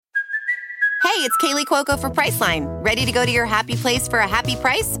Hey, it's Kaylee Cuoco for Priceline. Ready to go to your happy place for a happy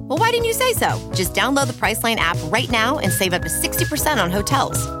price? Well, why didn't you say so? Just download the Priceline app right now and save up to 60% on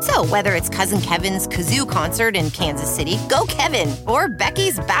hotels. So whether it's Cousin Kevin's Kazoo Concert in Kansas City, go Kevin, or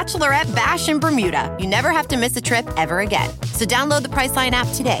Becky's Bachelorette Bash in Bermuda, you never have to miss a trip ever again. So download the Priceline app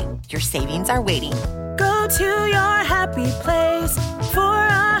today. Your savings are waiting. Go to your happy place for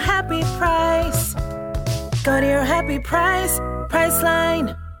a happy price. Go to your happy price,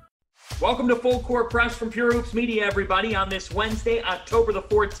 Priceline. Welcome to Full Court Press from Pure Hoops Media, everybody, on this Wednesday, October the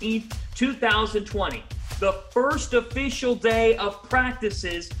 14th, 2020. The first official day of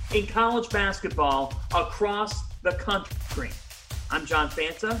practices in college basketball across the country. I'm John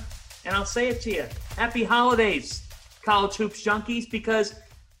Fanta, and I'll say it to you. Happy holidays, college hoops junkies, because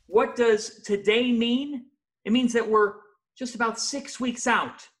what does today mean? It means that we're just about 6 weeks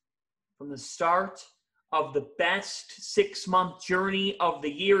out from the start of the best 6-month journey of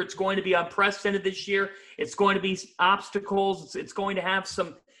the year. It's going to be unprecedented this year. It's going to be obstacles. It's going to have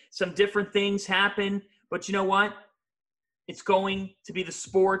some different things happen. But you know what? It's going to be the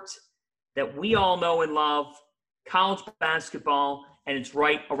sport that we all know and love, college basketball, and it's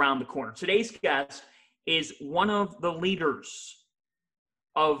right around the corner. Today's guest is one of the leaders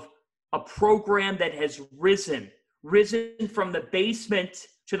of a program that has risen from the basement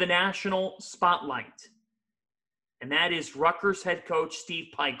to the national spotlight. And that is Rutgers head coach Steve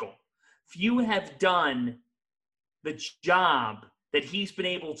Pikiell. Few have done the job that he's been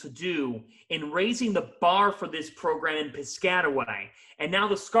able to do in raising the bar for this program in Piscataway. And now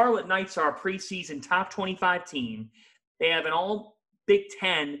the Scarlet Knights are a preseason top 25 team. They have an all Big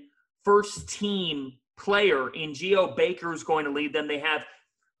Ten first team player in Geo Baker who's going to lead them. They have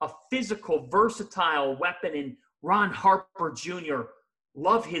a physical, versatile weapon in Ron Harper Jr.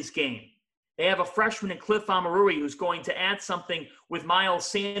 Love his game. They have a freshman in Cliff Amarui who's going to add something with Miles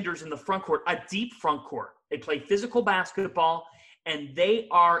Sanders in the front court, a deep front court. They play physical basketball, and they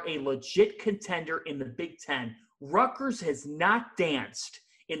are a legit contender in the Big Ten. Rutgers has not danced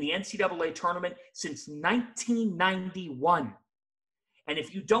in the NCAA tournament since 1991. And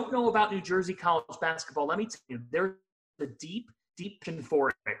if you don't know about New Jersey college basketball, let me tell you, there's a deep passion for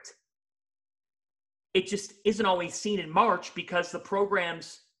it. It just isn't always seen in March because the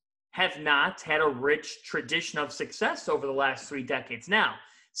programs have not had a rich tradition of success over the last 3 decades. Now,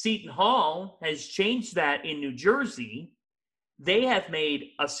 Seton Hall has changed that in New Jersey. They have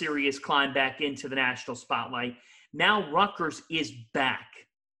made a serious climb back into the national spotlight. Now Rutgers is back.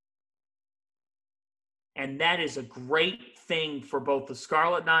 And that is a great thing for both the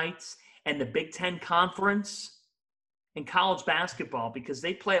Scarlet Knights and the Big Ten Conference and college basketball, because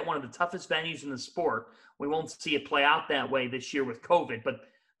they play at one of the toughest venues in the sport. We won't see it play out that way this year with COVID, but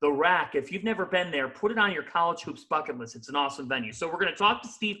the RAC, if you've never been there, put it on your college hoops bucket list. It's an awesome venue. So we're going to talk to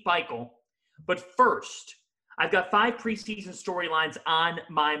Steve Pikiell. But first, I've got 5 preseason storylines on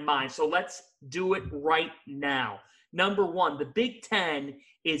my mind. So let's do it right now. Number 1, the Big Ten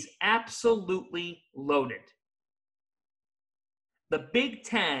is absolutely loaded. The Big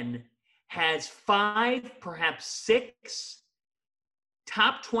Ten has 5, perhaps 6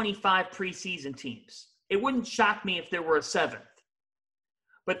 top 25 preseason teams. It wouldn't shock me if there were a 7th.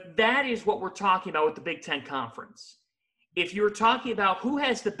 But that is what we're talking about with the Big Ten Conference. If you're talking about who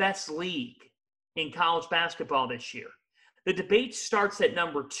has the best league in college basketball this year, the debate starts at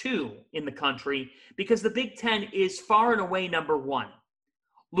number 2 in the country because the Big Ten is far and away number 1.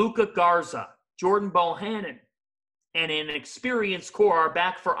 Luka Garza, Jordan Bohannon, and an experienced core are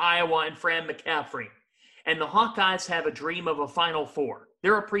back for Iowa and Fran McCaffrey. And the Hawkeyes have a dream of a Final Four.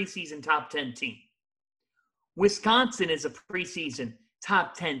 They're a preseason top 10 team. Wisconsin is a preseason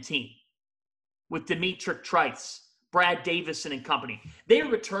top 10 team with Demetric Trice, Brad Davison and company. They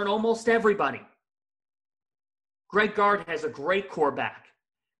return almost everybody. Greg Gard has a great core back.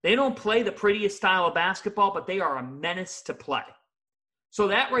 They don't play the prettiest style of basketball, but they are a menace to play. So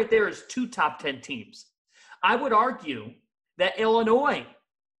that right there is 2 top 10 teams. I would argue that Illinois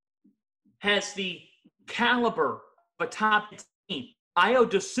has the caliber of a top 10 team. Io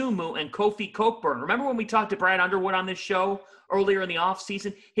DeSumo and Kofi Cockburn. Remember when we talked to Brad Underwood on this show earlier in the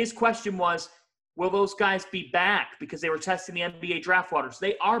offseason? His question was, will those guys be back? Because they were testing the NBA draft waters.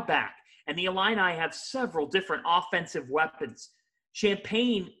 They are back. And the Illini have several different offensive weapons.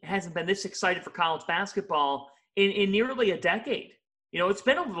 Champaign hasn't been this excited for college basketball in nearly a decade. You know, it's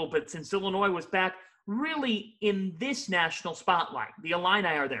been a little bit since Illinois was back really in this national spotlight. The Illini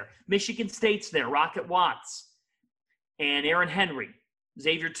are there. Michigan State's there. Rocket Watts and Aaron Henry.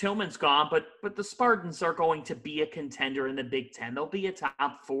 Xavier Tillman's gone, but the Spartans are going to be a contender in the Big Ten. They'll be a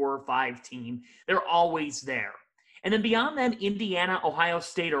top 4 or 5 team. They're always there. And then beyond them, Indiana, Ohio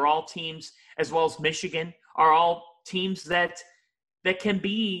State are all teams, as well as Michigan, are all teams that can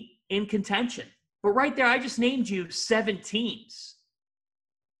be in contention. But right there, I just named you 7 teams.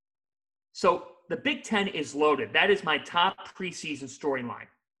 So the Big Ten is loaded. That is my top preseason storyline.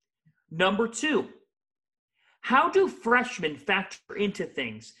 Number 2, how do freshmen factor into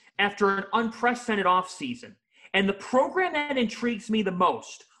things after an unprecedented offseason? And the program that intrigues me the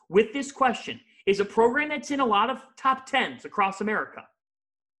most with this question is a program that's in a lot of top 10s across America.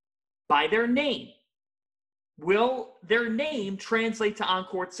 By their name. Will their name translate to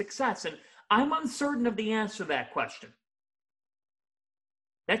on-court success? And I'm uncertain of the answer to that question.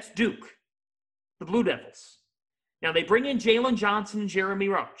 That's Duke, the Blue Devils. Now, they bring in Jalen Johnson and Jeremy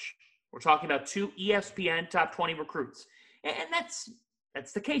Roach. We're talking about 2 ESPN top 20 recruits. And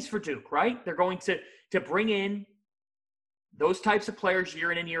that's the case for Duke, right? They're going to bring in those types of players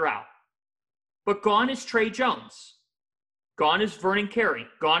year in and year out. But gone is Trey Jones. Gone is Vernon Carey.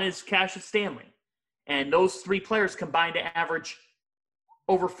 Gone is Cassius Stanley. And those 3 players combined to average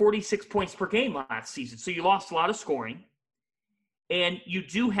over 46 points per game last season. So you lost a lot of scoring. And you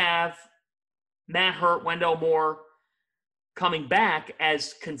do have Matt Hurt, Wendell Moore coming back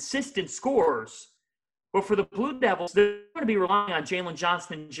as consistent scorers. But for the Blue Devils, they're going to be relying on Jalen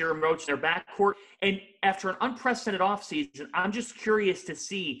Johnson and Jeremy Roach in their backcourt. And after an unprecedented offseason, I'm just curious to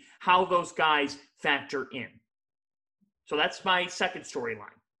see how those guys factor in. So that's my second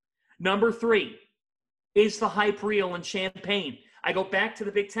storyline. Number 3, is the hype real in Champaign? I go back to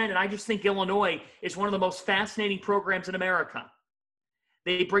the Big Ten, and I just think Illinois is one of the most fascinating programs in America.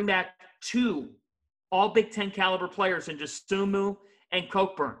 They bring back 2 all Big Ten caliber players in Sumu and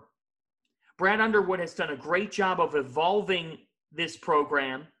Cockburn. Brad Underwood has done a great job of evolving this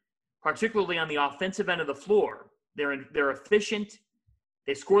program, particularly on the offensive end of the floor. They're efficient.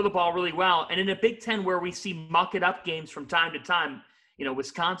 They score the ball really well. And in a Big Ten where we see muck-it-up games from time to time,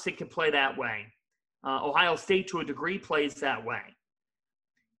 Wisconsin can play that way. Ohio State, to a degree, plays that way.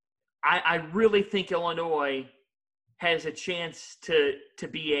 I really think Illinois has a chance to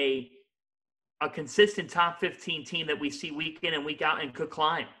be a consistent top 15 team that we see week in and week out and could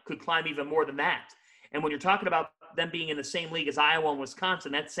climb even more than that. And when you're talking about them being in the same league as Iowa and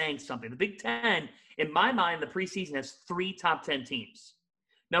Wisconsin, that's saying something. The Big Ten, in my mind, the preseason has 3 top 10 teams.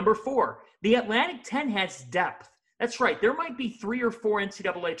 Number 4, the Atlantic 10 has depth. That's right. There might be 3 or 4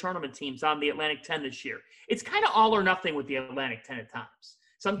 NCAA tournament teams on the Atlantic 10 this year. It's kind of all or nothing with the Atlantic 10 at times.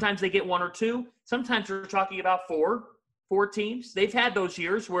 Sometimes they get 1 or 2. Sometimes we're talking about 4 teams. They've had those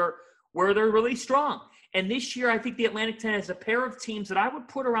years where they're really strong. And this year, I think the Atlantic 10 has a pair of teams that I would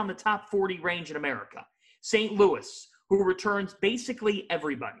put around the top 40 range in America. St. Louis, who returns basically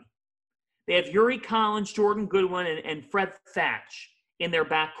everybody. They have Yuri Collins, Jordan Goodwin, and Fred Thatch in their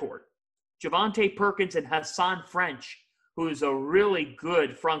backcourt. Javante Perkins and Hassan French, who's a really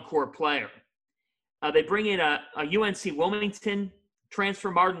good front court player. They bring in a UNC Wilmington transfer,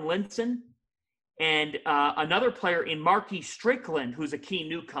 Martin Linson, and another player in Marquis Strickland, who's a key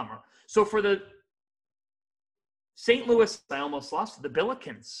newcomer. So for the St. Louis, I almost lost it, the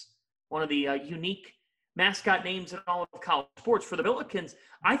Billikens, one of the unique mascot names in all of college sports. For the Billikens,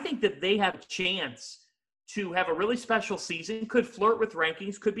 I think that they have a chance to have a really special season, could flirt with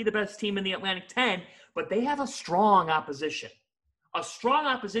rankings, could be the best team in the Atlantic 10, but they have a strong opposition. A strong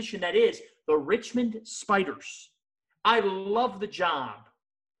opposition that is the Richmond Spiders. I love the job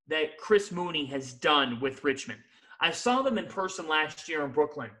that Chris Mooney has done with Richmond. I saw them in person last year in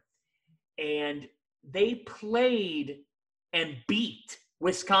Brooklyn, and they played and beat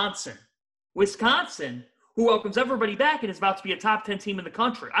Wisconsin. Wisconsin, who welcomes everybody back and is about to be a top 10 team in the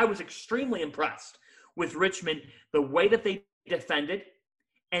country. I was extremely impressed with Richmond, the way that they defended,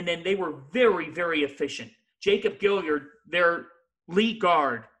 and then they were very, very efficient. Jacob Gilliard, their lead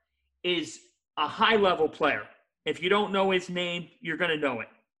guard, is a high-level player. If you don't know his name, you're going to know it.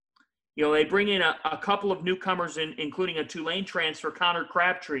 They bring in a couple of newcomers, including a Tulane transfer, Connor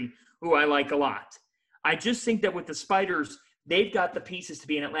Crabtree, who I like a lot. I just think that with the Spiders, they've got the pieces to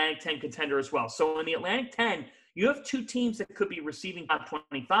be an Atlantic 10 contender as well. So in the Atlantic 10, you have 2 teams that could be receiving top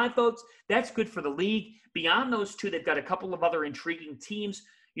 25 votes. That's good for the league. Beyond those 2, they've got a couple of other intriguing teams.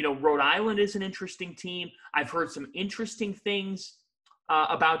 Rhode Island is an interesting team. I've heard some interesting things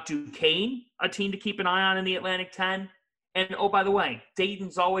about Duquesne, a team to keep an eye on in the Atlantic 10. And, oh, by the way,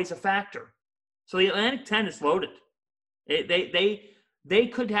 Dayton's always a factor. So the Atlantic 10 is loaded. They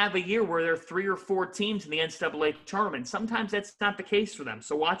could have a year where there are 3 or 4 teams in the NCAA tournament. Sometimes that's not the case for them.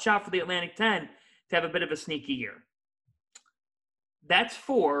 So watch out for the Atlantic 10 to have a bit of a sneaky year. That's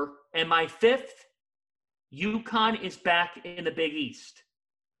 4. And my 5th, UConn is back in the Big East.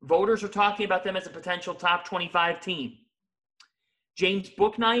 Voters are talking about them as a potential top 25 team. James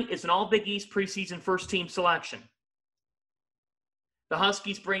Bouknight is an All-Big East preseason first-team selection. The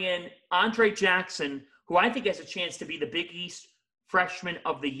Huskies bring in Andre Jackson, who I think has a chance to be the Big East Freshman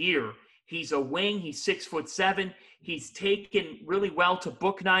of the Year. He's a wing. He's 6'7". He's taken really well to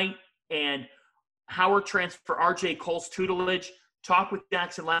Bouknight and Howard transfer RJ Cole's tutelage. Talked with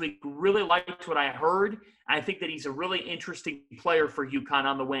Jackson last week. Really liked what I heard. I think that he's a really interesting player for UConn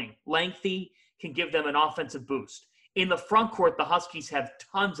on the wing. Lengthy, can give them an offensive boost. In the front court, the Huskies have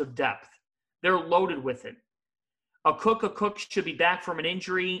tons of depth. They're loaded with it. A Cook should be back from an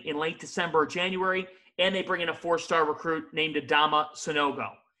injury in late December or January, and they bring in a 4-star recruit named Adama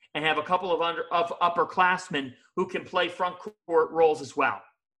Sonogo and have a couple of upperclassmen who can play front court roles as well.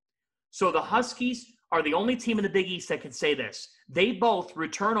 So the Huskies are the only team in the Big East that can say this. They both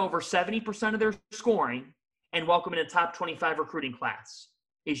return over 70% of their scoring and welcome in a top 25 recruiting class.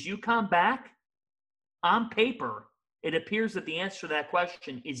 Is UConn back? On paper, it appears that the answer to that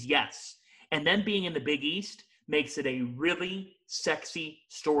question is yes. And then being in the Big East makes it a really sexy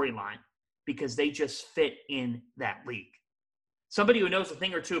storyline because they just fit in that league. Somebody who knows a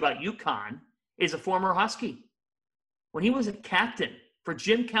thing or two about UConn is a former Husky. When he was a captain for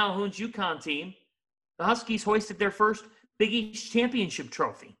Jim Calhoun's UConn team, the Huskies hoisted their first Big East championship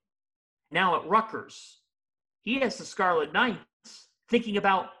trophy. Now at Rutgers, he has the Scarlet Knights thinking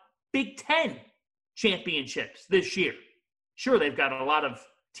about Big Ten championships this year. Sure, they've got a lot of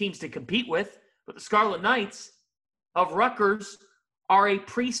teams to compete with, but the Scarlet Knights of Rutgers are a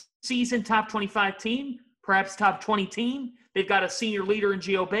preseason top 25 team, perhaps top 20 team. They've got a senior leader in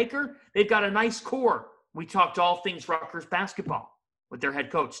Geo Baker. They've got a nice core. We talked all things Rutgers basketball with their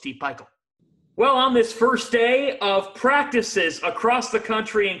head coach, Steve Pikiell. Well, on this first day of practices across the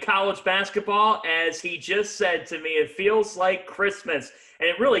country in college basketball, as he just said to me, it feels like Christmas. And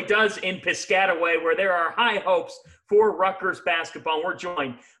it really does in Piscataway, where there are high hopes for Rutgers basketball. We're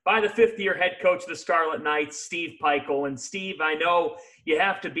joined by the fifth-year head coach of the Scarlet Knights, Steve Pikiell. And Steve, I know you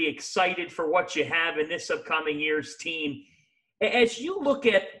have to be excited for what you have in this upcoming year's team. As you look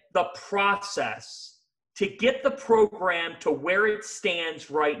at the process to get the program to where it stands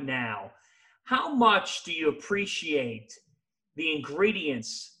right now, how much do you appreciate the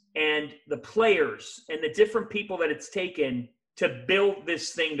ingredients and the players and the different people that it's taken to build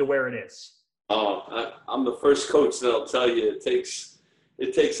this thing to where it is? I'm the first coach that'll tell you it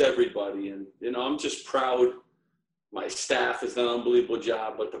takes everybody. And, I'm just proud. My staff has done an unbelievable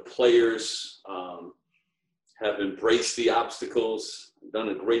job, but the players have embraced the obstacles, done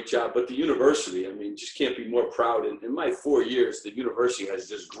a great job. But the university, just can't be more proud. In my 4 years, the university has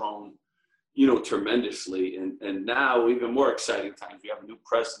just grown, tremendously. And now, even more exciting times, we have a new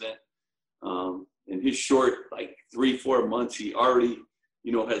president. In his short, 3-4 months, he already,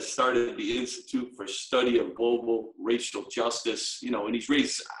 has started the Institute for Study of Global Racial Justice, and he's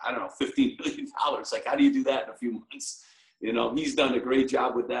raised, $15 billion. How do you do that in a few months? He's done a great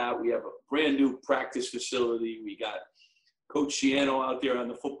job with that. We have a brand new practice facility. We got Coach Shiano out there on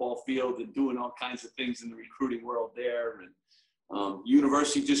the football field and doing all kinds of things in the recruiting world there. And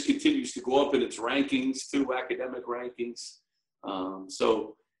university just continues to go up in its rankings too, academic rankings.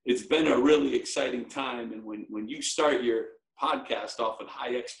 So it's been a really exciting time. And when you start your podcast off with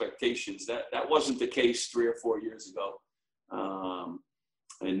high expectations, that wasn't the case 3 or 4 years ago.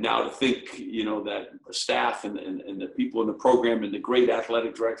 And now to think, that the staff and the people in the program and the great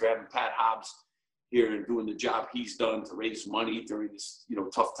athletic director, having Pat Hobbs here and doing the job he's done to raise money during this,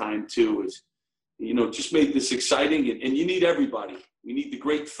 tough time too, is, just made this exciting. And you need everybody. You need the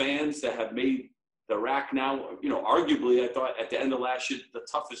great fans that have made the RAC now, arguably, I thought at the end of last year, the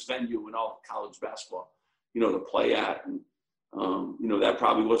toughest venue in all college basketball, to play at. And, that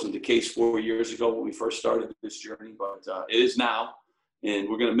probably wasn't the case 4 years ago when we first started this journey, but it is now. And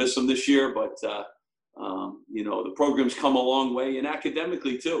we're going to miss them this year, but, the program's come a long way, and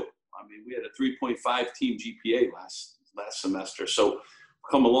academically too. We had a 3.5 team GPA last semester. So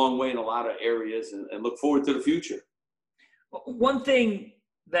come a long way in a lot of areas and look forward to the future. One thing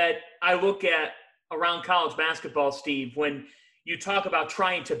that I look at around college basketball, Steve, when you talk about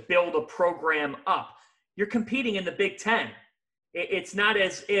trying to build a program up, you're competing in the Big Ten. It's not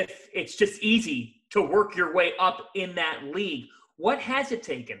as if it's just easy to work your way up in that league. What has it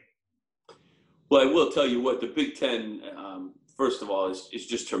taken? Well, I will tell you what, the Big Ten, first of all, is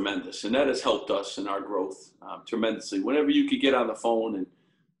just tremendous. And that has helped us in our growth tremendously. Whenever you could get on the phone and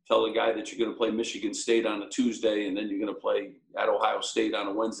tell the guy that you're going to play Michigan State on a Tuesday and then you're going to play at Ohio State on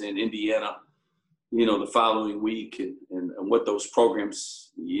a Wednesday and Indiana, the following week and what those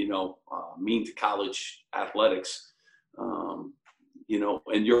programs, mean to college athletics.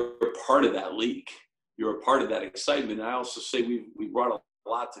 and you're part of that league. You're a part of that excitement. And I also say we brought a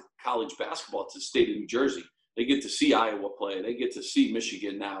lot to college basketball to the state of New Jersey. They get to see Iowa play. They get to see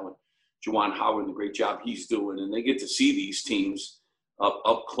Michigan now, and Juwan Howard, the great job he's doing. And they get to see these teams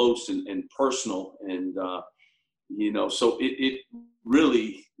up close and personal. And, so it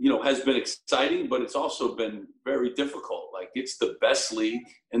really, has been exciting, but it's also been very difficult. Like, it's the best league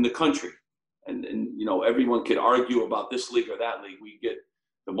in the country. And everyone could argue about this league or that league. We get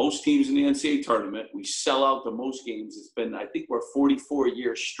the most teams in the NCAA tournament. We sell out the most games. It's been, I think we're 44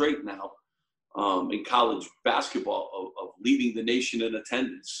 years straight now in college basketball of leading the nation in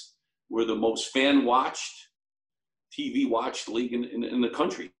attendance. We're the most fan-watched, TV-watched league in the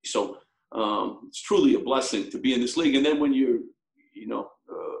country. So it's truly a blessing to be in this league. And then when you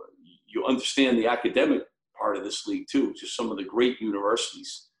understand the academic part of this league too, just some of the great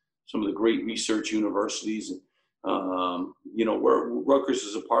universities, some of the great research universities, and where Rutgers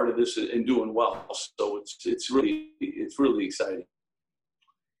is a part of this and doing well. So it's really exciting.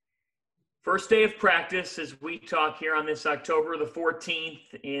 First day of practice as we talk here on this October the 14th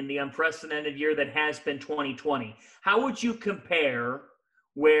in the unprecedented year that has been 2020. How would you compare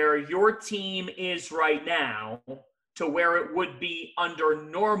where your team is right now to where it would be under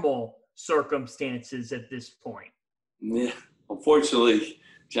normal circumstances at this point? Yeah, unfortunately,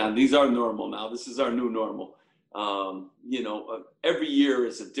 John, these are normal now. This is our new normal. Every year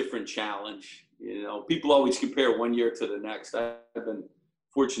is a different challenge. People always compare one year to the next. I've been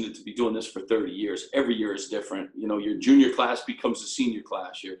fortunate to be doing this for 30 years. Every year is different. Your junior class becomes a senior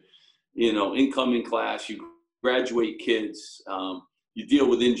class. Your, incoming class, you graduate kids, you deal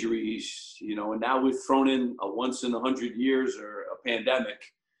with injuries, and now we've thrown in a once in 100 years or a pandemic.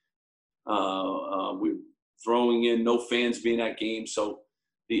 We're throwing in no fans being at games. So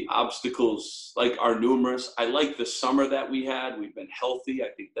the obstacles are numerous. I like the summer that we had. We've been healthy. I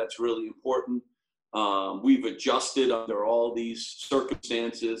think that's really important. We've adjusted under all these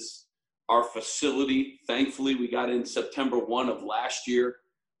circumstances. Our facility, thankfully, we got in September 1 of last year.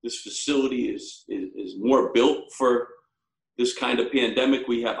 This facility is more built for this kind of pandemic.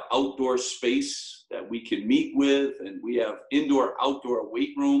 We have outdoor space that we can meet with, and we have indoor-outdoor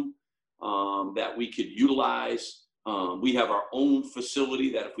weight room that we could utilize. We have our own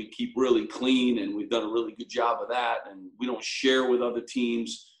facility that if we keep really clean, and we've done a really good job of that, and we don't share with other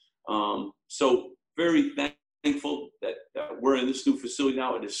teams. So very thankful that we're in this new facility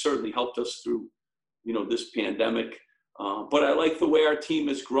now. It has certainly helped us through, this pandemic. But I like the way our team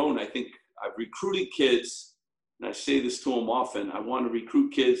has grown. I think I've recruited kids, and I say this to them often. I want to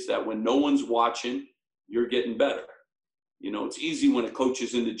recruit kids that when no one's watching, you're getting better. It's easy when a coach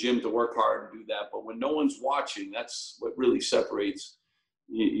is in the gym to work hard and do that, but when no one's watching, that's what really separates,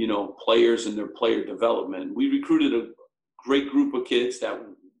 players and their player development. We recruited a great group of kids that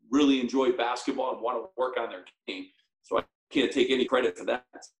really enjoy basketball and want to work on their game. So I can't take any credit for that.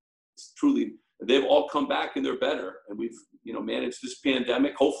 It's truly, they've all come back and they're better. And we've, managed this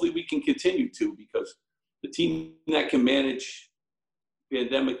pandemic. Hopefully we can continue to, because the team that can manage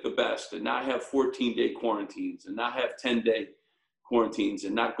pandemic the best and not have 14-day quarantines and not have 10-day quarantines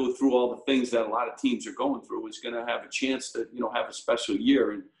and not go through all the things that a lot of teams are going through is going to have a chance to, have a special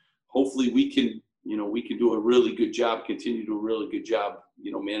year. And hopefully we can do a really good job, continue to do a really good job,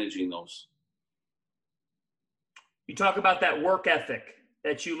 managing those. You talk about that work ethic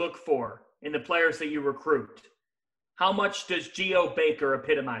that you look for in the players that you recruit. How much does Gio Baker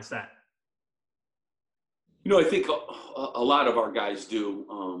epitomize that? I think a lot of our guys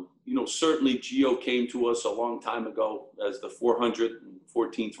do. Certainly Gio came to us a long time ago as the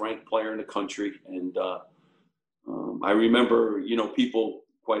 414th ranked player in the country. And I remember, people,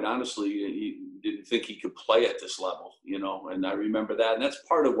 quite honestly, he didn't think he could play at this level, and I remember that. And that's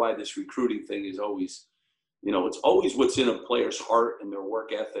part of why this recruiting thing is always, it's always what's in a player's heart and their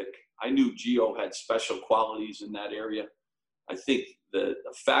work ethic. I knew Gio had special qualities in that area. I think the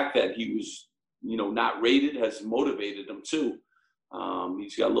fact that he was, not rated has motivated him too.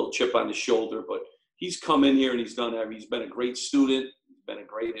 He's got a little chip on his shoulder, but he's come in here and he's done everything. He's been a great student. He's been a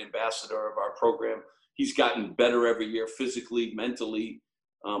great ambassador of our program. He's gotten better every year, physically, mentally,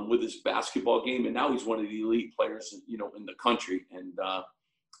 with his basketball game. And now he's one of the elite players, in the country. And I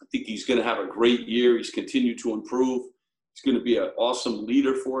think he's going to have a great year. He's continued to improve. He's going to be an awesome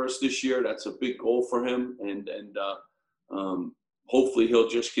leader for us this year. That's a big goal for him. And hopefully he'll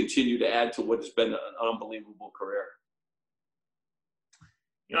just continue to add to what has been an unbelievable career.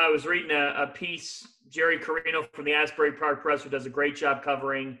 I was reading a piece, Jerry Carino from the Asbury Park Press, who does a great job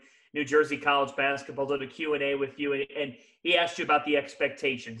covering New Jersey college basketball, did a Q&A with you, and he asked you about the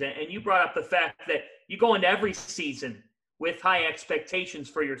expectations. And you brought up the fact that you go into every season with high expectations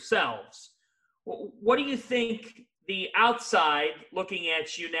for yourselves. What do you think the outside, looking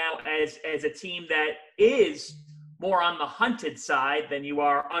at you now as a team that is more on the hunted side than you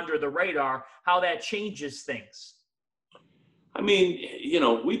are under the radar, how that changes things? I mean,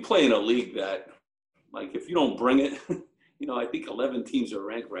 we play in a league that, like, if you don't bring it, I think 11 teams are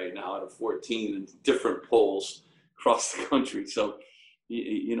ranked right now out of 14 in different polls across the country. So,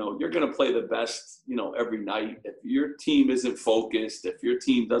 you're going to play the best, every night. If your team isn't focused, if your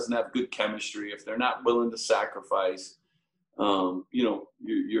team doesn't have good chemistry, if they're not willing to sacrifice,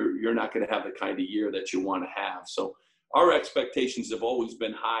 you're not going to have the kind of year that you want to have. So our expectations have always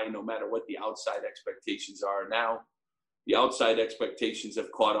been high, no matter what the outside expectations are. Now, the outside expectations have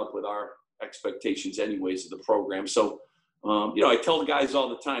caught up with our expectations anyways of the program. So, I tell the guys all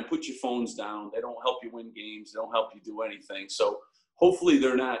the time, put your phones down. They don't help you win games. They don't help you do anything. So hopefully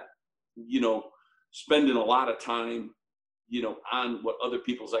they're not, spending a lot of time, on what other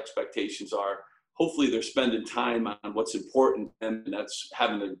people's expectations are. Hopefully they're spending time on what's important, and that's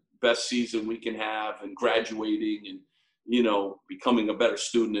having the best season we can have and graduating and, becoming a better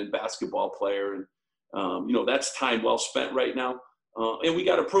student and basketball player. And, that's time well spent right now. And we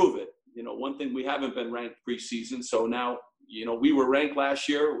got to prove it. One thing, we haven't been ranked preseason. So now, we were ranked last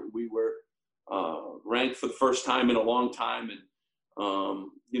year. We were ranked for the first time in a long time. And,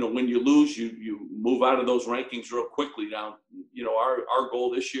 when you lose, you move out of those rankings real quickly. Now, our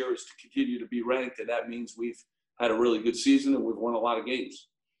goal this year is to continue to be ranked. And that means we've had a really good season and we've won a lot of games.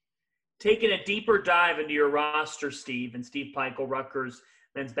 Taking a deeper dive into your roster, Steve, and Steve Pikiell, Rutgers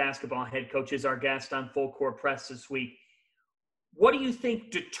men's basketball head coach, is our guest on Full Court Press this week. What do you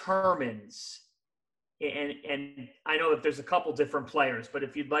think determines, and I know that there's a couple different players, but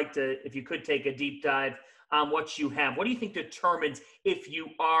if you could take a deep dive on what you have, what do you think determines if you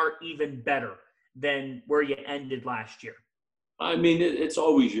are even better than where you ended last year? I mean, it's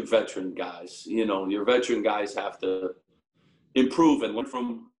always your veteran guys. Your veteran guys have to improve and learn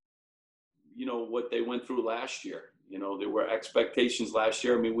from, what they went through last year. There were expectations last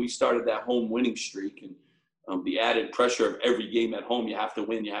year. I mean, we started that home winning streak, and the added pressure of every game at home, you have to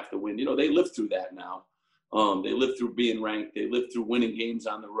win. They lived through that now. They lived through being ranked. They lived through winning games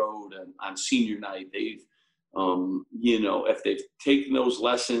on the road and on senior night. They've, if they've taken those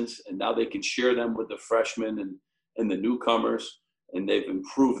lessons and now they can share them with the freshmen and the newcomers, and they've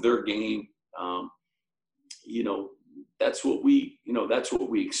improved their game, that's what we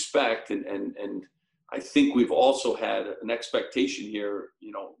expect. And I think we've also had an expectation here,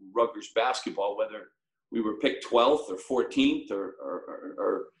 Rutgers basketball, whether we were picked 12th or 14th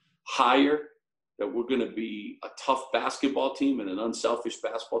or higher, that we're going to be a tough basketball team and an unselfish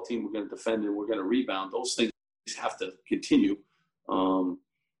basketball team. We're going to defend and we're going to rebound. Those things have to continue, to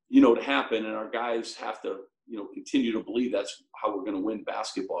happen. And our guys have to, continue to believe that's how we're going to win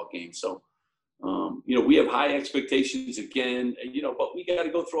basketball games. So, we have high expectations again, but we got to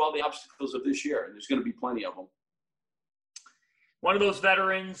go through all the obstacles of this year, and there's going to be plenty of them. One of those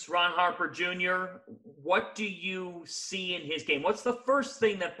veterans, Ron Harper Jr., what do you see in his game? What's the first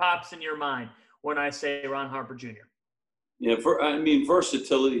thing that pops in your mind when I say Ron Harper Jr.? Yeah,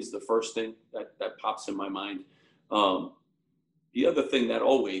 versatility is the first thing that pops in my mind. The other thing that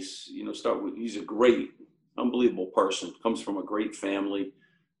always, start with, he's a great, unbelievable person, comes from a great family.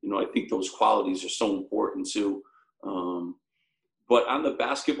 I think those qualities are so important too. But on the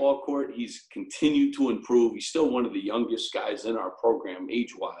basketball court, he's continued to improve. He's still one of the youngest guys in our program,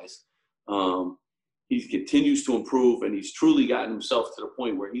 age-wise. He continues to improve, and he's truly gotten himself to the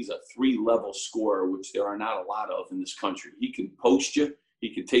point where he's a 3-level scorer, which there are not a lot of in this country. He can post you.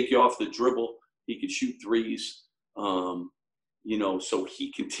 He can take you off the dribble. He can shoot threes. So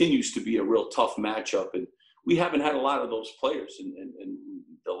he continues to be a real tough matchup. And we haven't had a lot of those players in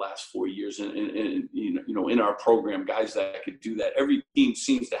the last 4 years in our program, guys that could do that. Every team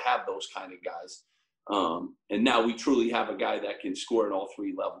seems to have those kind of guys. And now we truly have a guy that can score at all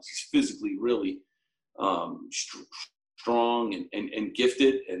 3 levels. He's physically really strong and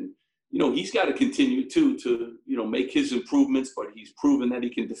gifted. And, he's got to continue to make his improvements, but he's proven that he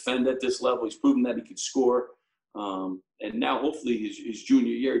can defend at this level. He's proven that he can score. And now hopefully his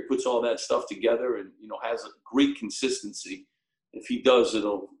junior year, he puts all that stuff together and, has a great consistency. If he does,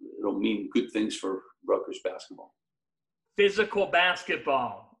 it'll mean good things for Rutgers basketball. Physical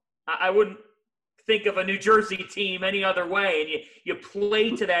basketball. I wouldn't think of a New Jersey team any other way. And you play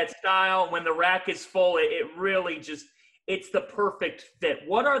to that style. When the rack is full, it really just, it's the perfect fit.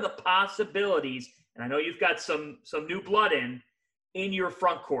 What are the possibilities? And I know you've got some new blood in your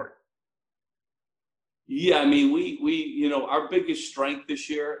front court. Yeah, I mean, we our biggest strength this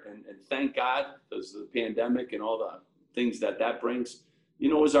year, and thank God, because of the pandemic and all the things that brings,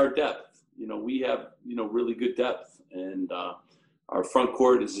 is our depth. We have, really good depth, and our front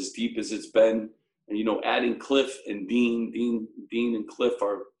court is as deep as it's been. And, adding Cliff and Dean and Cliff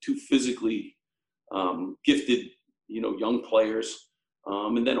are two physically gifted, young players.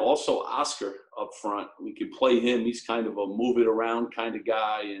 And then also Oscar up front. We could play him. He's kind of a move it around kind of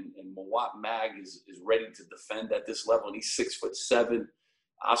guy. And Mawat Mag is ready to defend at this level. And he's 6'7".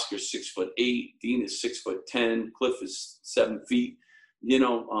 Oscar's 6'8". Dean is 6'10". Cliff is 7 feet.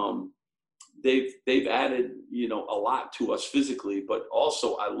 They've added, a lot to us physically, but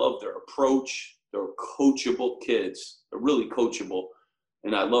also I love their approach. They're coachable kids. They're really coachable.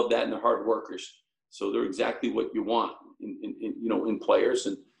 And I love that, and they're hard workers. So they're exactly what you want in players.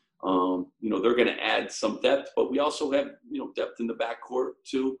 And, they're going to add some depth, but we also have, depth in the backcourt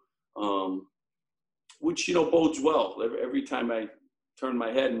too, which, bodes well. Every time I turn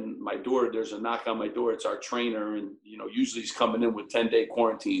my head and my door, there's a knock on my door. It's our trainer. And, usually he's coming in with 10-day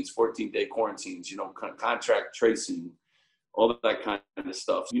quarantines, 14-day quarantines, contract tracing, all that kind of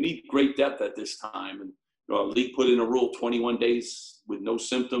stuff. You need great depth at this time. And our league put in a rule, 21 days with no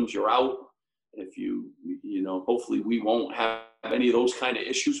symptoms, you're out. If hopefully we won't have any of those kind of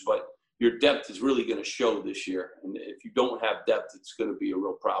issues, but your depth is really going to show this year. And if you don't have depth, it's going to be a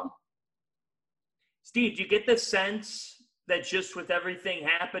real problem. Steve, do you get the sense that just with everything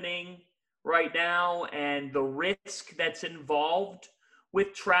happening right now and the risk that's involved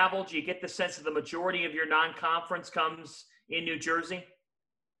with travel, do you get the sense that the majority of your non-conference comes in New Jersey?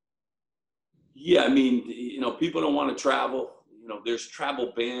 Yeah, people don't want to travel. There's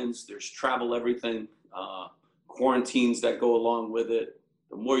travel bans, there's travel everything, quarantines that go along with it.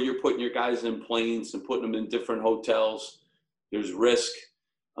 The more you're putting your guys in planes and putting them in different hotels, there's risk.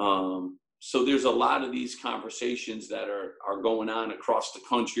 So there's a lot of these conversations that are going on across the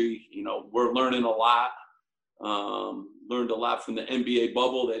country. We're learning a lot. Learned a lot from the NBA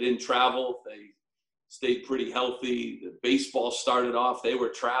bubble. They didn't travel. They stayed pretty healthy. The baseball started off, they were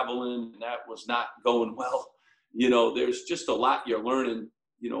traveling, and that was not going well. There's just a lot you're learning,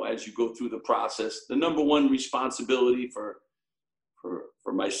 as you go through the process. The number one responsibility for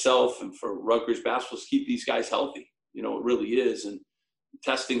myself and for Rutgers basketball is keep these guys healthy. It really is. And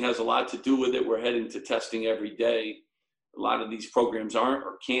testing has a lot to do with it. We're heading to testing every day. A lot of these programs aren't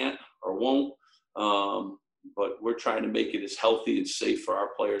or can't or won't. But we're trying to make it as healthy and safe for our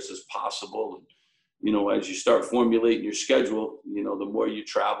players as possible. And, as you start formulating your schedule, the more you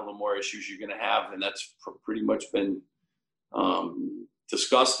travel, the more issues you're going to have. And that's pretty much been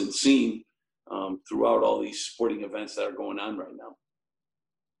discussed and seen throughout all these sporting events that are going on right now.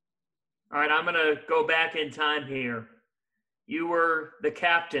 All right, I'm going to go back in time here. You were the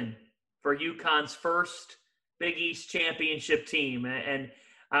captain for UConn's first Big East championship team. And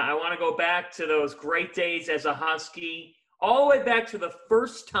I want to go back to those great days as a Husky, all the way back to the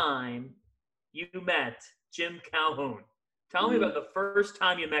first time you met Jim Calhoun. Tell me about the first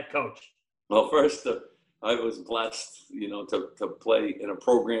time you met Coach. Well, first, I was blessed, to play in a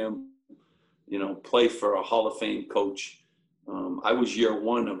program, play for a Hall of Fame coach. I was year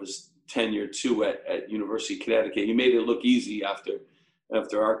one of his tenure, too, at University of Connecticut. He made it look easy after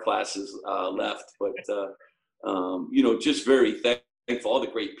our classes left. But, just very thankful. All the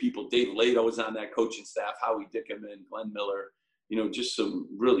great people. Dave Lato was on that coaching staff, Howie Dickerman, Glenn Miller, just some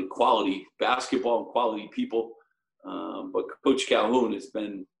really quality basketball and quality people. But Coach Calhoun has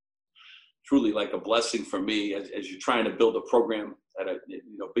been truly like a blessing for me as you're trying to build a program at a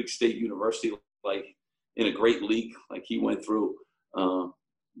big state university, like in a great league like he went through.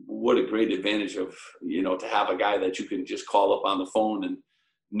 What a great advantage of, to have a guy that you can just call up on the phone and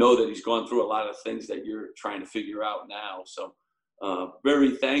know that he's gone through a lot of things that you're trying to figure out now. So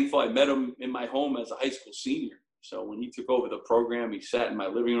very thankful. I met him in my home as a high school senior. So when he took over the program, he sat in my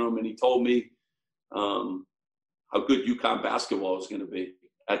living room and he told me how good UConn basketball was going to be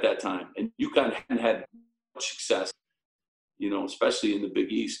at that time. And UConn hadn't had much success, especially in the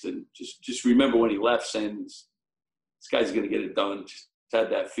Big East. And just remember when he left saying, this guy's going to get it done. Just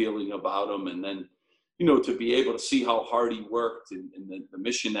had that feeling about him. And then, to be able to see how hard he worked and the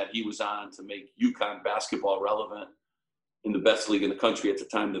mission that he was on to make UConn basketball relevant in the best league in the country at the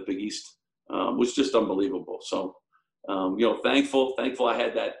time, the Big East, was just unbelievable. So, thankful I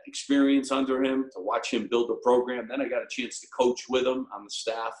had that experience under him to watch him build a program. Then I got a chance to coach with him on the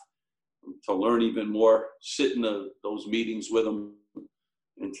staff to learn even more, sit in those meetings with him,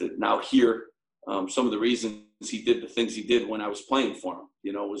 and to now hear some of the reasons he did the things he did when I was playing for him.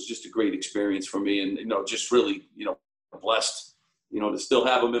 It was just a great experience for me, and just really blessed to still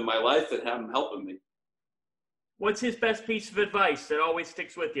have him in my life and have him helping me. What's his best piece of advice that always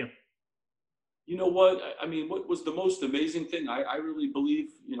sticks with you? You know what? I mean, what was the most amazing thing? I really believe,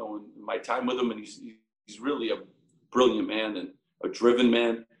 you know, in my time with him, and he's really a brilliant man and a driven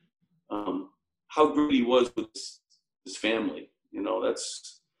man. How great he was with his family. You know,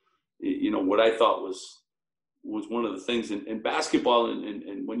 that's, you know, what I thought was one of the things in basketball,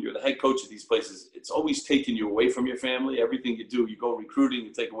 and when you're the head coach of these places, it's always taking you away from your family. Everything you do, you go recruiting,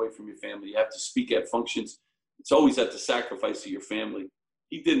 you take away from your family. You have to speak at functions. It's always at the sacrifice of your family.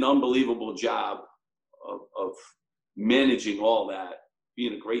 He did an unbelievable job of managing all that,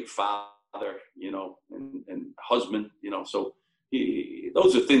 being a great father, you know, and husband, you know. So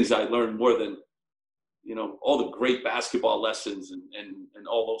those are things I learned more than, you know, all the great basketball lessons and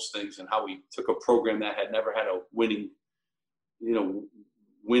all those things, and how he took a program that had never had a winning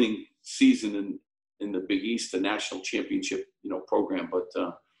season in the Big East, a national championship, you know, program. But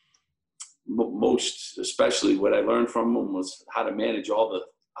most especially what I learned from him was how to manage all the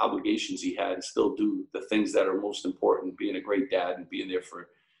obligations he had and still do the things that are most important, being a great dad and being there for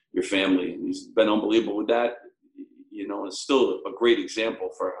your family. And he's been unbelievable with that, you know, and still a great example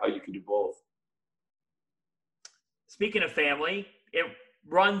for how you can do both. Speaking of family, it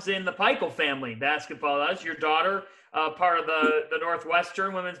runs in the Pikiell family, basketball does. Your daughter, part of the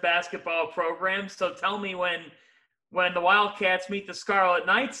Northwestern women's basketball program. So tell me, when the Wildcats meet the Scarlet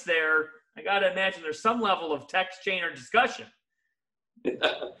Knights there, I got to imagine there's some level of text chain or discussion.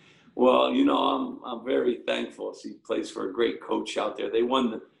 Well, you know, I'm very thankful. She plays for a great coach out there. They won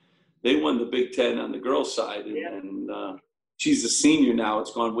the Big Ten on the girls' side, and she's a senior now.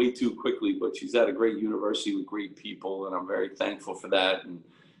 It's gone way too quickly, but she's at a great university with great people, and I'm very thankful for that. And,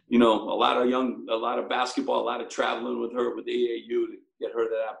 you know, a lot of basketball, a lot of traveling with her with the AAU to get her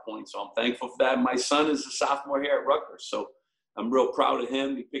to that point. So I'm thankful for that. My son is a sophomore here at Rutgers, so I'm real proud of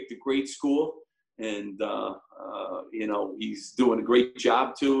him. He picked a great school, and, you know, he's doing a great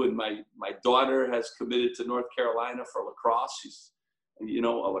job too. And my daughter has committed to North Carolina for lacrosse. She's, you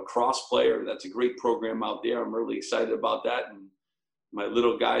know, a lacrosse player. That's a great program out there. I'm really excited about that. And my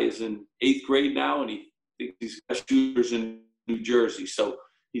little guy is in 8th grade now, and he thinks he's got shooters in New Jersey. So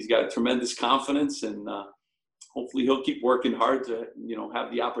he's got tremendous confidence, and hopefully he'll keep working hard to, you know,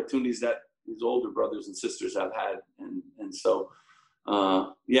 have the opportunities that his older brothers and sisters have had. And so,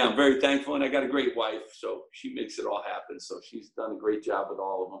 yeah, I'm very thankful, and I got a great wife, so she makes it all happen. So she's done a great job with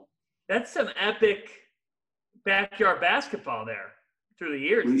all of them. That's some epic backyard basketball there through the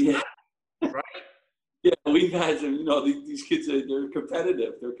years. Yeah. Right? Yeah, we've had some, you know, these kids, they're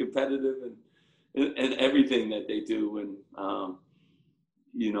competitive. They're competitive in everything that they do. And,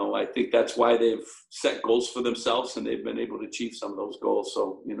 you know, I think that's why they've set goals for themselves, and they've been able to achieve some of those goals.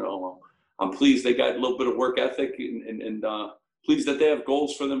 So, you know, I'm pleased they got a little bit of work ethic, and pleased that they have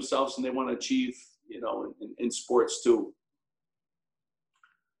goals for themselves and they want to achieve, you know, in sports too.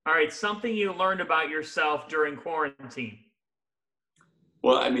 All right, something you learned about yourself during quarantine.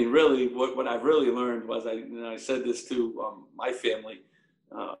 Well, I mean, really, what I've really learned was, I said this to my family,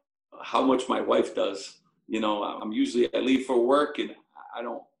 how much my wife does. You know, I leave for work, and I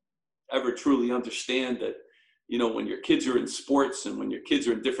don't ever truly understand that, you know, when your kids are in sports and when your kids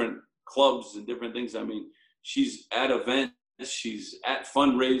are in different clubs and different things, I mean, she's at events, she's at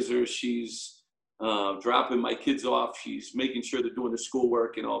fundraisers, she's dropping my kids off, she's making sure they're doing their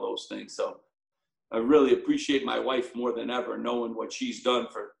schoolwork and all those things. So I really appreciate my wife more than ever, knowing what she's done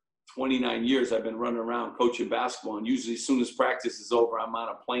for 29 years. I've been running around coaching basketball, and usually as soon as practice is over, I'm on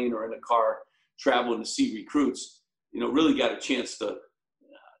a plane or in a car traveling to see recruits. You know, really got a chance to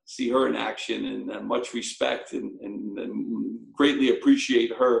see her in action, and much respect and greatly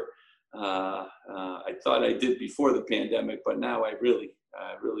appreciate her. I thought I did before the pandemic, but now I really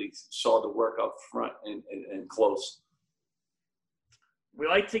saw the work up front and close. We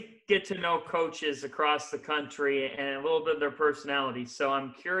like to get to know coaches across the country and a little bit of their personality. So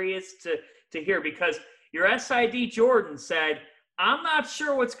I'm curious to hear, because your SID Jordan said, I'm not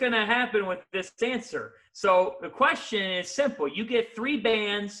sure what's going to happen with this answer. So the question is simple. You get 3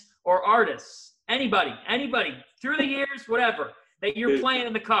 bands or artists, anybody through the years, whatever, that you're playing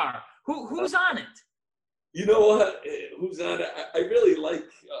in the car. Who's on it? You know what? Who's on it? I really like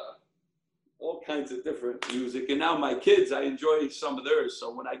all kinds of different music. And now my kids, I enjoy some of theirs.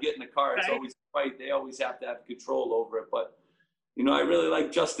 So when I get in the car, it's always right. They always have to have control over it. But, you know, I really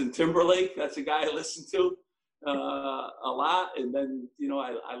like Justin Timberlake. That's a guy I listen to a lot. And then, you know,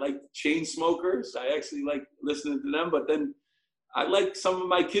 I like Chainsmokers. I actually like listening to them. But then I like some of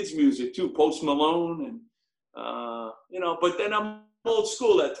my kids' music too, Post Malone. And, you know, but then I'm old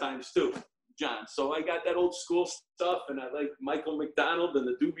school at times too, John. So I got that old school stuff, and I like Michael McDonald and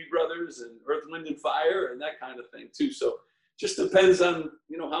the Doobie Brothers and Earth, Wind and Fire and that kind of thing too. So just depends on,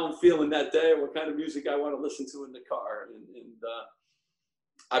 you know, how I'm feeling that day, what kind of music I want to listen to in the car. And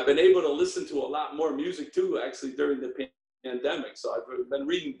I've been able to listen to a lot more music too, actually, during the pandemic. So I've been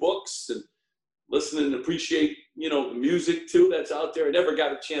reading books and listening and appreciate, the music too that's out there. I never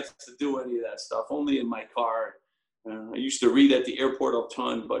got a chance to do any of that stuff, only in my car. I used to read at the airport a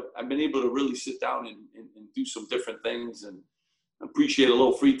ton, but I've been able to really sit down and do some different things and appreciate a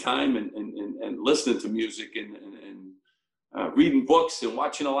little free time and listening to music and reading books and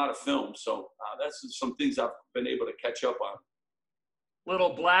watching a lot of films. So that's some things I've been able to catch up on.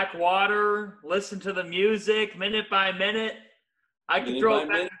 Little Black Water, listen to the music minute by minute. I can throw it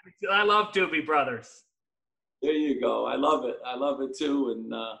back. I love Doobie Brothers. There you go. I love it. I love it too.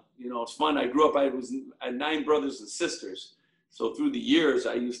 And, it's fun. I grew up, I had 9 brothers and sisters. So through the years,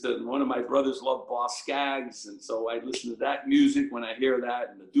 one of my brothers loved Boss Skaggs. And so I listen to that music when I hear that.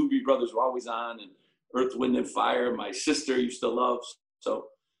 And the Doobie Brothers were always on, and Earth, Wind, and Fire, my sister used to love. So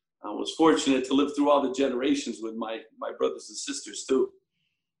I was fortunate to live through all the generations with my brothers and sisters too.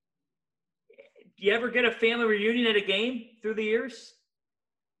 Do you ever get a family reunion at a game through the years?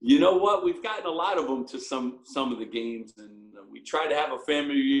 You know what? We've gotten a lot of them to some of the games, and we try to have a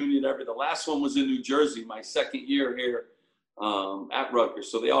family reunion the last one was in New Jersey, my second year here at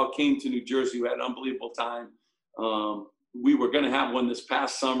Rutgers. So they all came to New Jersey. We had an unbelievable time. We were going to have one this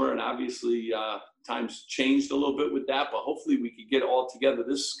past summer, and obviously times changed a little bit with that, but hopefully we could get all together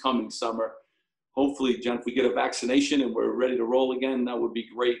this coming summer. Hopefully, Jen, if we get a vaccination and we're ready to roll again, that would be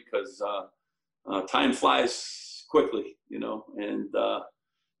great, because time flies quickly, and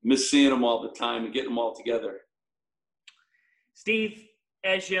miss seeing them all the time and getting them all together. Steve,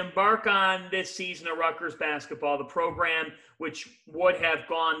 as you embark on this season of Rutgers basketball, the program, which would have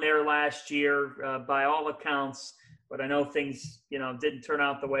gone there last year by all accounts, but I know things, didn't turn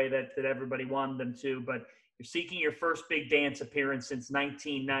out the way that everybody wanted them to, but you're seeking your first big dance appearance since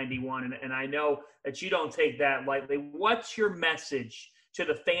 1991, and I know that you don't take that lightly. What's your message to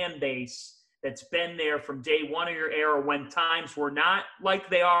the fan base that's been there from day one of your era when times were not like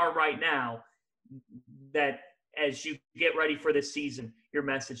they are right now, that as you get ready for this season, your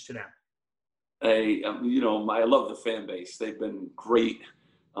message to them? I love the fan base. They've been great.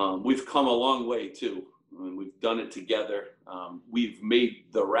 We've come a long way too. I mean, we've done it together. We've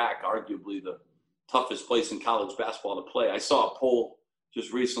made the RAC arguably the toughest place in college basketball to play. I saw a poll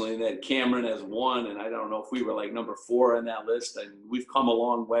just recently that Cameron has won, and I don't know if we were like number 4 on that list, and we've come a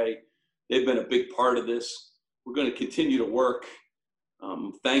long way. They've been a big part of this. We're going to continue to work.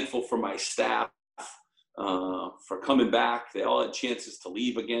 I'm thankful for my staff for coming back. They all had chances to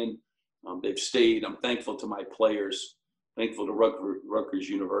leave again. They've stayed. I'm thankful to my players. Thankful to Rutgers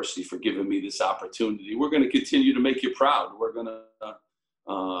University for giving me this opportunity. We're going to continue to make you proud. We're going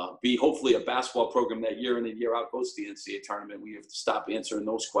to be hopefully a basketball program that year in and year out goes to the NCAA tournament. We have to stop answering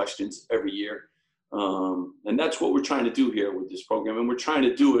those questions every year. And that's what we're trying to do here with this program. And we're trying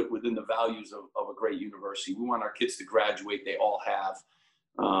to do it within the values of a great university. We want our kids to graduate. They all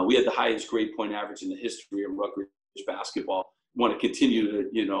have. We had the highest grade point average in the history of Rutgers basketball. We want to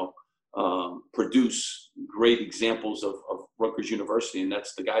continue to, produce great examples of Rutgers University. And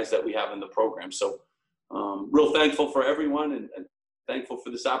that's the guys that we have in the program. So real thankful for everyone and thankful for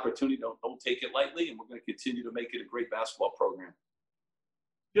this opportunity. Don't take it lightly. And we're going to continue to make it a great basketball program.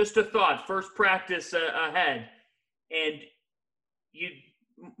 Just a thought, first practice ahead, and you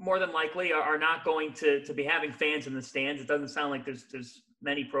more than likely are not going to be having fans in the stands. It doesn't sound like there's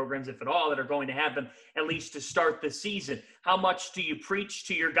many programs, if at all, that are going to have them, at least to start the season. How much do you preach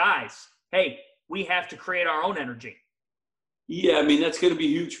to your guys? Hey, we have to create our own energy. Yeah, I mean, that's going to be a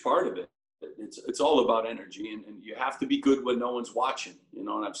huge part of it. It's all about energy, and you have to be good when no one's watching, and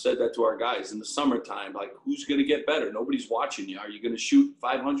I've said that to our guys in the summertime, like, who's going to get better? Nobody's watching you. Are you going to shoot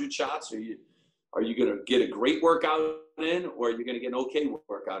 500 shots? Are you going to get a great workout in, or are you going to get an okay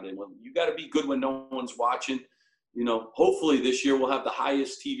workout in? Well, you got to be good when no one's watching. Hopefully this year we'll have the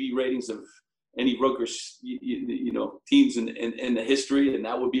highest TV ratings of any Rutgers, teams in the history, and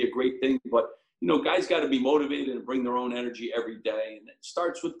that would be a great thing. But guys got to be motivated and bring their own energy every day. And it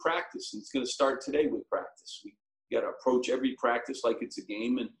starts with practice. And it's going to start today with practice. We got to approach every practice like it's a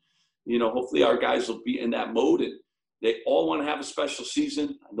game. And, hopefully our guys will be in that mode. And they all want to have a special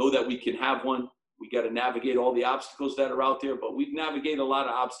season. I know that we can have one. We got to navigate all the obstacles that are out there. But we've navigated a lot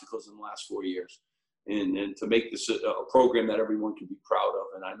of obstacles in the last 4 years. And to make this a program that everyone can be proud of.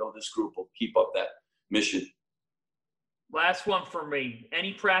 And I know this group will keep up that mission. Last one for me.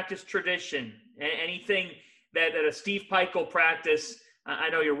 Any practice tradition, anything that a Steve Pikiell practice, I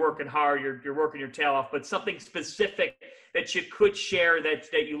know you're working hard, you're working your tail off, but something specific that you could share that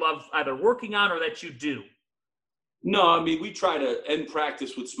you love either working on or that you do? No, I mean, we try to end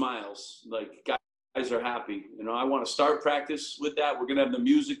practice with smiles. Like, guys are happy. I want to start practice with that. We're going to have the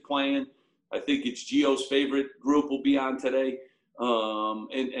music playing. I think it's Gio's favorite group will be on today.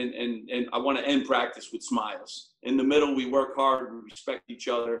 And I want to end practice with smiles. In the middle, we work hard, we respect each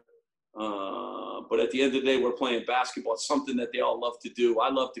other. But at the end of the day, we're playing basketball. It's something that they all love to do.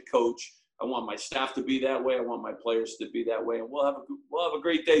 I love to coach. I want my staff to be that way. I want my players to be that way. And we'll have a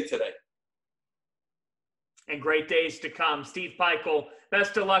great day today. And great days to come. Steve Pikiell,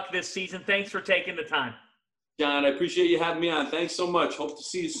 best of luck this season. Thanks for taking the time. John, I appreciate you having me on. Thanks so much. Hope to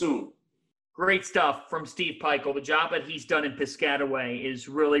see you soon. Great stuff from Steve Pikiell. The job that he's done in Piscataway is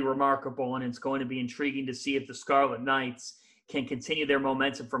really remarkable, and it's going to be intriguing to see if the Scarlet Knights can continue their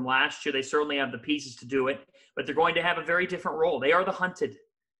momentum from last year. They certainly have the pieces to do it, but they're going to have a very different role. They are the hunted.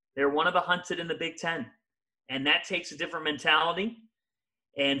 They're one of the hunted in the Big Ten, and that takes a different mentality.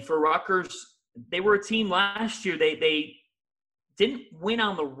 And for Rutgers, they were a team last year. They didn't win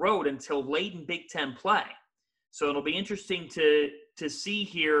on the road until late in Big Ten play. So it'll be interesting to see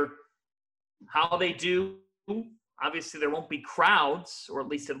here how they do. Obviously, there won't be crowds, or at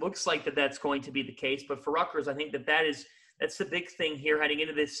least it looks like that's going to be the case. But for Rutgers, I think that's the big thing here heading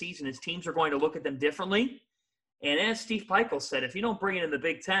into this season is teams are going to look at them differently. And as Steve Pikiell said, if you don't bring it in the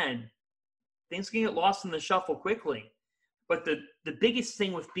Big Ten, things can get lost in the shuffle quickly. But the biggest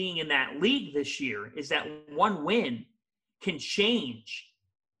thing with being in that league this year is that one win can change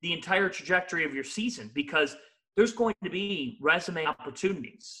the entire trajectory of your season, because there's going to be resume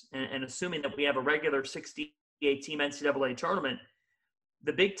opportunities. And assuming that we have a regular 68-team NCAA tournament,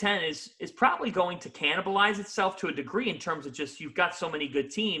 the Big Ten is probably going to cannibalize itself to a degree in terms of just you've got so many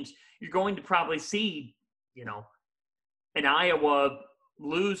good teams. You're going to probably see, an Iowa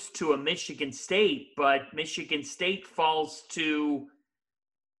lose to a Michigan State, but Michigan State falls to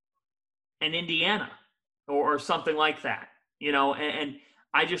an Indiana or something like that, and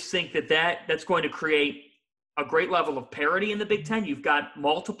I just think that's going to create a great level of parity in the Big Ten. You've got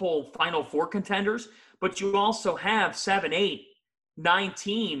multiple Final Four contenders, but you also have 7, 8, 9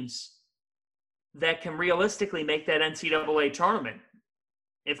 teams that can realistically make that NCAA tournament,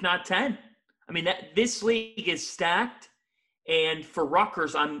 if not 10. I mean, this league is stacked. And for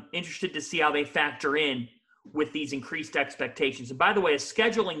Rutgers, I'm interested to see how they factor in with these increased expectations. And by the way, a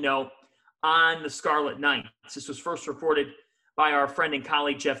scheduling note on the Scarlet Knights. This was first reported by our friend and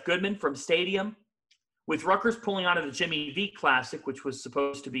colleague Jeff Goodman from Stadium. With Rutgers pulling out of the Jimmy V Classic, which was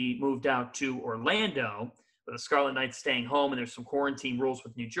supposed to be moved out to Orlando, but the Scarlet Knights staying home, and there's some quarantine rules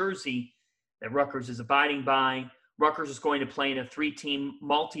with New Jersey that Rutgers is abiding by. Rutgers is going to play in a 3-team,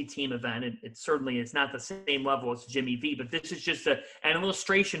 multi-team event. It certainly is not the same level as Jimmy V, but this is just an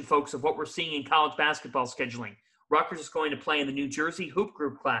illustration, folks, of what we're seeing in college basketball scheduling. Rutgers is going to play in the New Jersey Hoop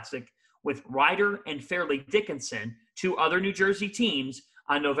Group Classic with Ryder and Fairleigh Dickinson, 2 other New Jersey teams,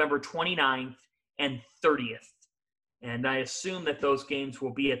 on November 29th and 30th. And I assume that those games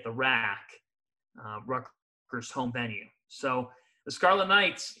will be at the RAC, Rutgers' home venue. So the Scarlet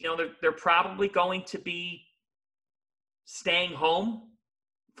Knights, they're probably going to be staying home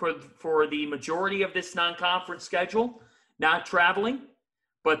for the majority of this non-conference schedule, not traveling,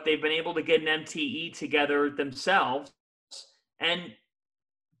 but they've been able to get an MTE together themselves, and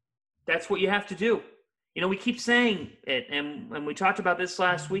that's what you have to do. We keep saying it, and we talked about this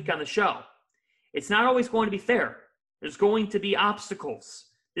last week on the show. It's not always going to be fair. There's going to be obstacles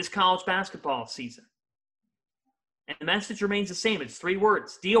this college basketball season. And the message remains the same. It's 3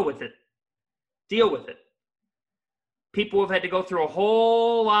 words. Deal with it. Deal with it. People have had to go through a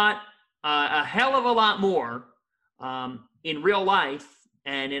whole lot, a hell of a lot more in real life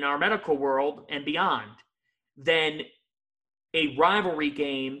and in our medical world and beyond than a rivalry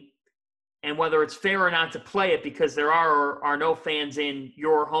game, and whether it's fair or not to play it because there are no fans in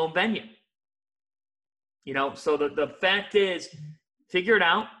your home venue. So the fact is, figure it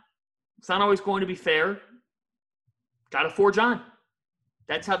out. It's not always going to be fair. Got to forge on.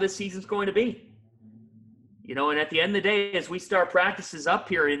 That's how this season's going to be. And at the end of the day, as we start practices up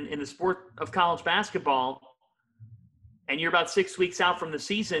here in the sport of college basketball, and you're about 6 weeks out from the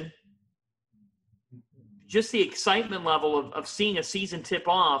season, just the excitement level of seeing a season tip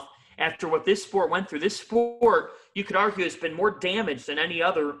off after what this sport went through. This sport, you could argue, has been more damaged than any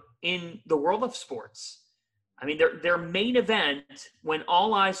other in the world of sports. I mean, their main event, when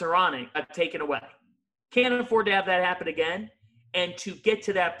all eyes are on it, got taken away. Can't afford to have that happen again. And to get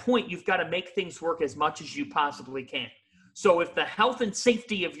to that point, you've got to make things work as much as you possibly can. So if the health and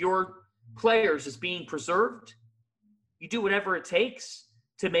safety of your players is being preserved, you do whatever it takes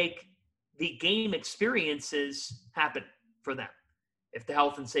to make the game experiences happen for them. If the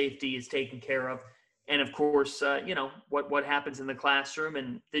health and safety is taken care of. And of course, what happens in the classroom,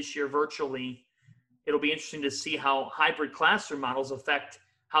 and this year virtually, it'll be interesting to see how hybrid classroom models affect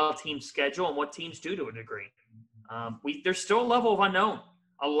how teams schedule and what teams do to a degree. There's still a level of unknown.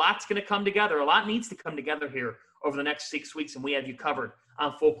 A lot's going to come together. A lot needs to come together here over the next 6 weeks, and we have you covered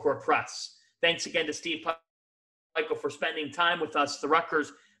on Full Court Press. Thanks again to Steve Pikiell for spending time with us, the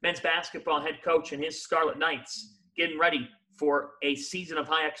Rutgers men's basketball head coach and his Scarlet Knights, getting ready for a season of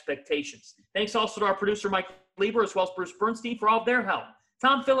high expectations. Thanks also to our producer, Mike Lieber, as well as Bruce Bernstein, for all of their help.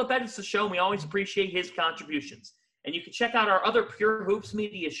 Tom Phillip edits the show, and we always appreciate his contributions. And you can check out our other Pure Hoops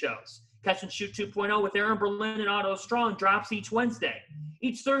media shows. Catch and Shoot 2.0 with Aaron Berlin and Otto Strong drops each Wednesday.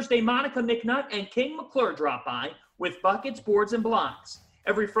 Each Thursday, Monica McNutt and King McClure drop by with buckets, boards, and blocks.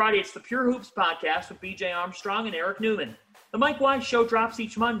 Every Friday, it's the Pure Hoops podcast with BJ Armstrong and Eric Newman. The Mike Wise Show drops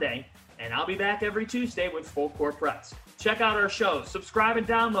each Monday, and I'll be back every Tuesday with Full Court Press. Check out our shows, subscribe and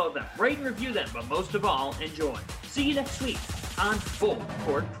download them, rate and review them, but most of all, enjoy. See you next week on Full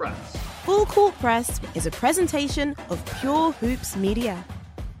Court Press. Full Court Press is a presentation of Pure Hoops Media.